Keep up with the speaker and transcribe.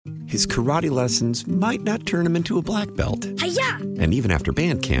his karate lessons might not turn him into a black belt. Hi-ya! And even after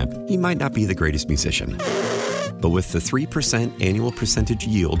band camp, he might not be the greatest musician. But with the 3% annual percentage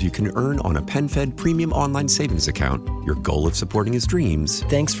yield you can earn on a PenFed premium online savings account, your goal of supporting his dreams...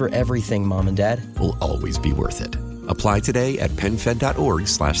 Thanks for everything, Mom and Dad. ...will always be worth it. Apply today at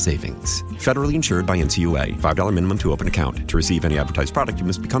PenFed.org/savings. Federally insured by NCUA. $5 minimum to open account. To receive any advertised product, you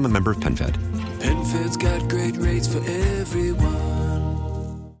must become a member of PenFed. PenFed's got great rates for everyone.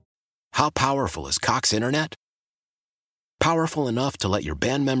 How powerful is Cox Internet? Powerful enough to let your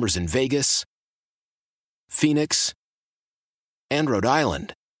band members in Vegas, Phoenix, and Rhode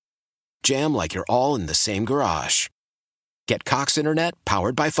Island jam like you're all in the same garage. Get Cox Internet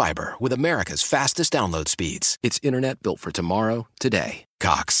powered by fiber with America's fastest download speeds. It's internet built for tomorrow, today.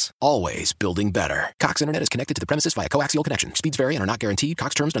 Cox, always building better. Cox Internet is connected to the premises via coaxial connection. Speeds vary and are not guaranteed.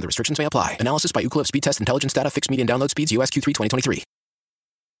 Cox terms and other restrictions may apply. Analysis by Ookla Speed Test Intelligence Data. Fixed median download speeds. US Q3 2023.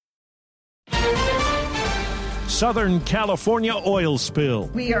 Southern California oil spill.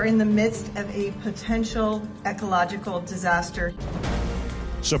 We are in the midst of a potential ecological disaster.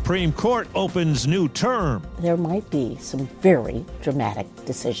 Supreme Court opens new term. There might be some very dramatic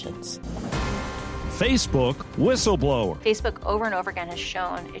decisions. Facebook whistleblower. Facebook over and over again has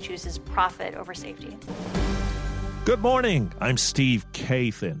shown it chooses profit over safety. Good morning. I'm Steve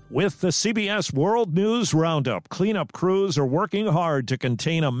Kathan. With the CBS World News Roundup, cleanup crews are working hard to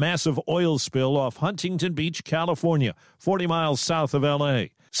contain a massive oil spill off Huntington Beach, California, 40 miles south of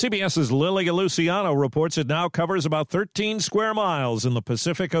L.A. CBS's Lilia Luciano reports it now covers about 13 square miles in the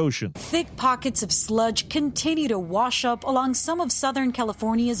Pacific Ocean. Thick pockets of sludge continue to wash up along some of Southern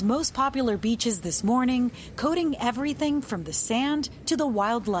California's most popular beaches this morning, coating everything from the sand to the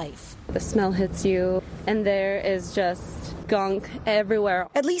wildlife. The smell hits you, and there is just gunk everywhere.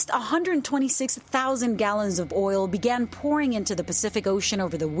 At least 126,000 gallons of oil began pouring into the Pacific Ocean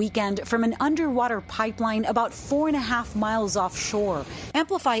over the weekend from an underwater pipeline about 4.5 miles offshore.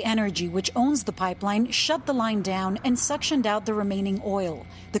 Amplify Energy, which owns the pipeline, shut the line down and suctioned out the remaining oil.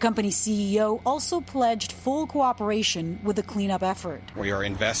 The company's CEO also pledged full cooperation with the cleanup effort. We are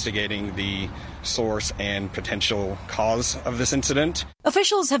investigating the source and potential cause of this incident.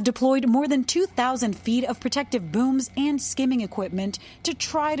 Officials have deployed more than 2,000 feet of protective booms and skimming equipment to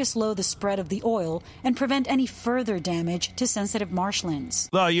try to slow the spread of the oil and prevent any further damage to sensitive marshlands.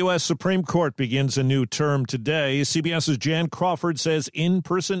 The U.S. Supreme Court begins a new term today. CBS's Jan Crawford says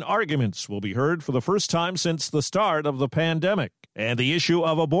in-person arguments will be heard for the first time since the start of the pandemic. And the issue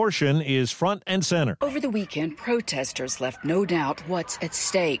of abortion is front and center. Over the weekend, protesters left no doubt what's at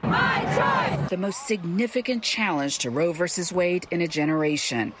stake. The most significant challenge to Roe v. Wade in a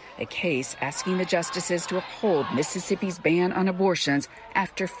generation, a case asking the justices to uphold Mississippi's ban on abortions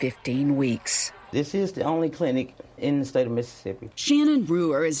after 15 weeks. This is the only clinic in the state of Mississippi. Shannon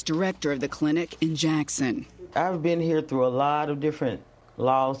Brewer is director of the clinic in Jackson. I've been here through a lot of different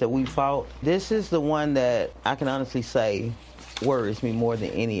laws that we fought. This is the one that I can honestly say worries me more than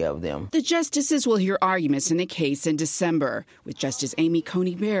any of them. The justices will hear arguments in the case in December, with Justice Amy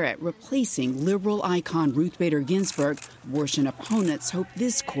Coney Barrett replacing liberal icon Ruth Bader Ginsburg. Abortion opponents hope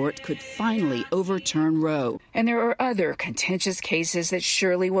this court could finally overturn Roe. And there are other contentious cases that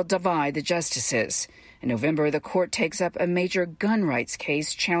surely will divide the justices. In November, the court takes up a major gun rights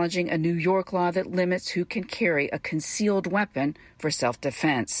case challenging a New York law that limits who can carry a concealed weapon for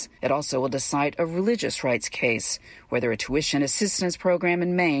self-defense. It also will decide a religious rights case, whether a tuition assistance program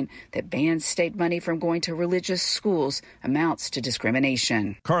in Maine that bans state money from going to religious schools amounts to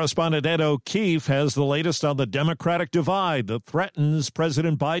discrimination. Correspondent Ed O'Keefe has the latest on the Democratic divide that threatens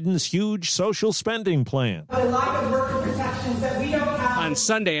President Biden's huge social spending plan. A lot of worker protections that we don't have. On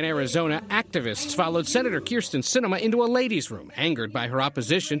Sunday in Arizona, activists followed Senator Kyrsten Sinema into a ladies' room, angered by her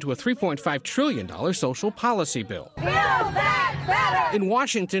opposition to a $3.5 trillion social policy bill. Build back better! In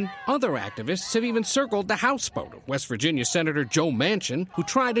Washington, other activists have even circled the House vote of West Virginia Senator Joe Manchin, who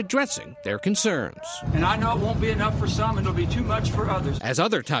tried addressing their concerns. And I know it won't be enough for some, and it'll be too much for others. As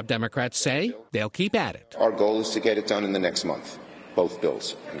other top Democrats say, they'll keep at it. Our goal is to get it done in the next month. Both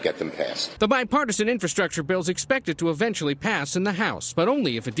bills, and get them passed. The bipartisan infrastructure bill is expected to eventually pass in the House, but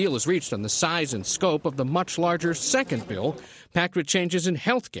only if a deal is reached on the size and scope of the much larger second bill, packed with changes in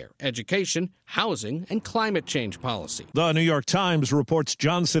health care, education, housing, and climate change policy. The New York Times reports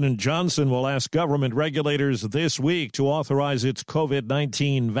Johnson & Johnson will ask government regulators this week to authorize its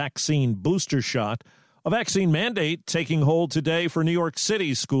COVID-19 vaccine booster shot, a vaccine mandate taking hold today for New York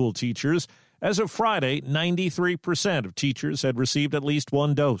City school teachers. As of Friday, 93% of teachers had received at least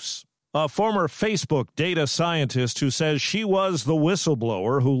one dose. A former Facebook data scientist who says she was the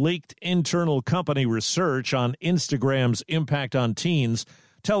whistleblower who leaked internal company research on Instagram's impact on teens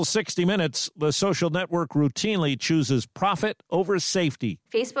tells 60 Minutes the social network routinely chooses profit over safety.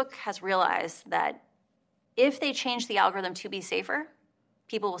 Facebook has realized that if they change the algorithm to be safer,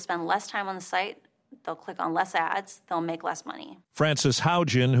 people will spend less time on the site, they'll click on less ads, they'll make less money. Frances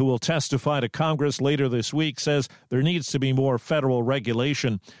Haugen, who will testify to Congress later this week, says there needs to be more federal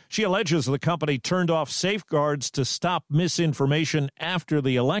regulation. She alleges the company turned off safeguards to stop misinformation after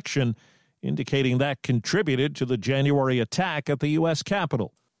the election, indicating that contributed to the January attack at the U.S.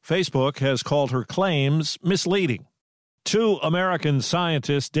 Capitol. Facebook has called her claims misleading. Two American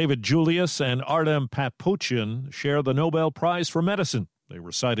scientists, David Julius and Artem Papuchin, share the Nobel Prize for Medicine. They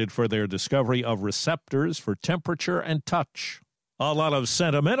were cited for their discovery of receptors for temperature and touch. A lot of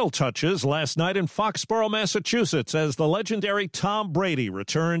sentimental touches last night in Foxborough, Massachusetts, as the legendary Tom Brady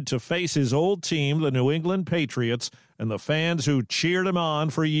returned to face his old team, the New England Patriots, and the fans who cheered him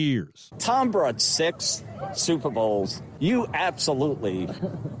on for years. Tom brought 6 Super Bowls. You absolutely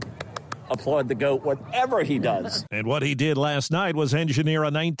applaud the GOAT, whatever he does. And what he did last night was engineer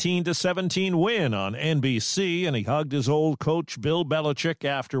a 19-17 win on NBC, and he hugged his old coach, Bill Belichick,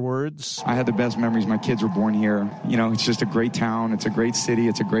 afterwards. I had the best memories. My kids were born here. You know, it's just a great town. It's a great city.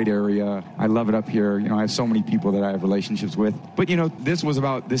 It's a great area. I love it up here. You know, I have so many people that I have relationships with. But, you know, this was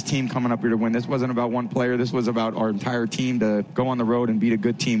about this team coming up here to win. This wasn't about one player. This was about our entire team to go on the road and beat a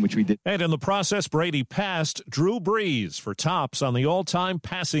good team, which we did. And in the process, Brady passed Drew Brees for tops on the all-time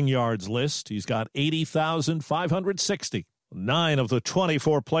passing yards list. He's got 80,560. 9 of the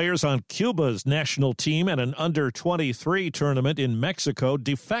 24 players on Cuba's national team and an under-23 tournament in Mexico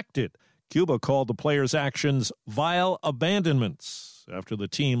defected. Cuba called the players' actions vile abandonments after the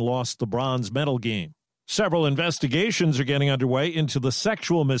team lost the bronze medal game. Several investigations are getting underway into the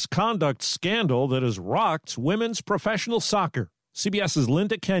sexual misconduct scandal that has rocked women's professional soccer. CBS's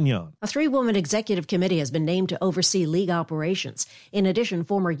Linda Kenyon. A 3-woman executive committee has been named to oversee league operations. In addition,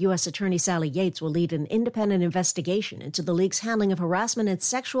 former U.S. Attorney Sally Yates will lead an independent investigation into the league's handling of harassment and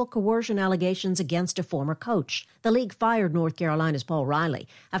sexual coercion allegations against a former coach. The league fired North Carolina's Paul Riley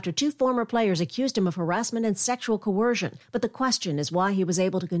after 2 former players accused him of harassment and sexual coercion. But the question is why he was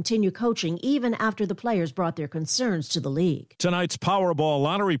able to continue coaching even after the players brought their concerns to the league. Tonight's Powerball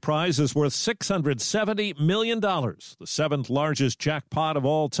lottery prize is worth $670 million, the 7th largest jackpot of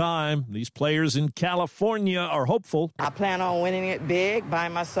all time. These players in California are hopeful. I plan on winning it big,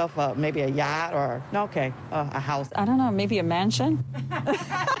 buying myself maybe a yacht or, a house. I don't know, maybe a mansion?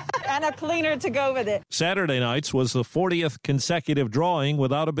 And a cleaner to go with it. Saturday night's was the 40th consecutive drawing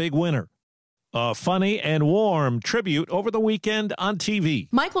without a big winner. A funny and warm tribute over the weekend on TV.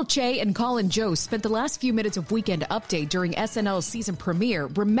 Michael Che and Colin Jost spent the last few minutes of Weekend Update during SNL's season premiere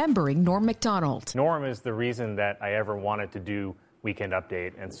remembering Norm Macdonald. Norm is the reason that I ever wanted to do Weekend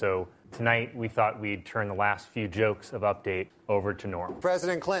Update, and so tonight we thought we'd turn the last few jokes of Update over to Norm.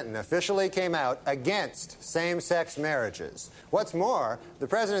 President Clinton officially came out against same-sex marriages. What's more, the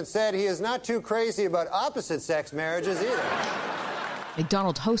president said he is not too crazy about opposite-sex marriages either.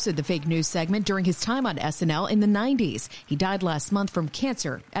 McDonald hosted the fake news segment during his time on SNL in the 90s. He died last month from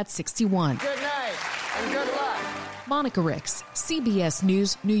cancer at 61. Good night and good luck. Monica Ricks, CBS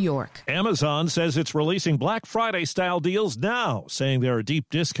News, New York. Amazon says it's releasing Black Friday-style deals now, saying there are deep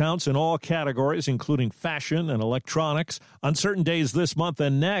discounts in all categories, including fashion and electronics. On certain days this month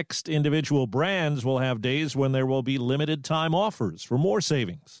and next, individual brands will have days when there will be limited-time offers for more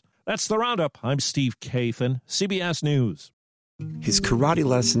savings. That's the Roundup. I'm Steve Kathan, CBS News. His karate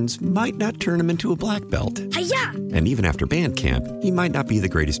lessons might not turn him into a black belt. Hi-ya! And even after band camp, he might not be the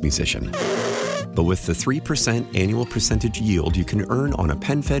greatest musician. But with the 3% annual percentage yield you can earn on a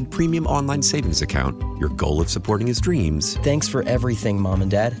PenFed premium online savings account, your goal of supporting his dreams... Thanks for everything, Mom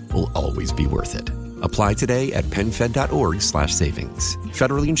and Dad. ...will always be worth it. Apply today at PenFed.org/savings.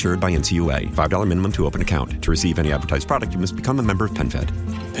 Federally insured by NCUA. $5 minimum to open account. To receive any advertised product, you must become a member of PenFed.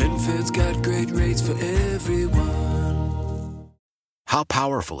 PenFed's got great rates for everyone. How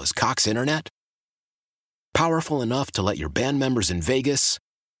powerful is Cox Internet? Powerful enough to let your band members in Vegas,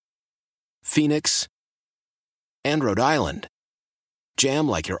 Phoenix, and Rhode Island jam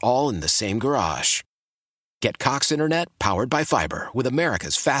like you're all in the same garage. Get Cox Internet powered by fiber with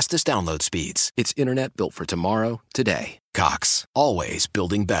America's fastest download speeds. It's internet built for tomorrow, today. Cox, always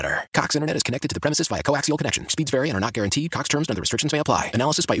building better. Cox Internet is connected to the premises via coaxial connection. Speeds vary and are not guaranteed. Cox terms and other restrictions may apply.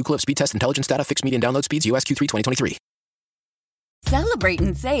 Analysis by Ookla of Speed Test Intelligence Data. Fixed median download speeds. US Q3 2023. Celebrate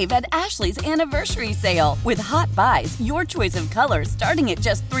and save at Ashley's Anniversary Sale. With Hot Buys, your choice of colors starting at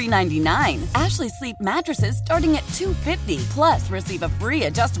just $3.99. Ashley Sleep mattresses starting at $2.50. Plus, receive a free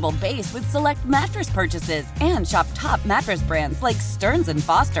adjustable base with select mattress purchases. And shop top mattress brands like Stearns &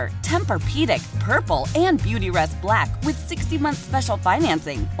 Foster, Tempur-Pedic, Purple, and Beautyrest Black with 60-month special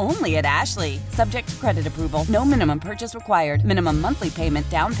financing. Only at Ashley. Subject to credit approval. No minimum purchase required. Minimum monthly payment,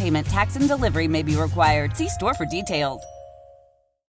 down payment, tax, and delivery may be required. See store for details.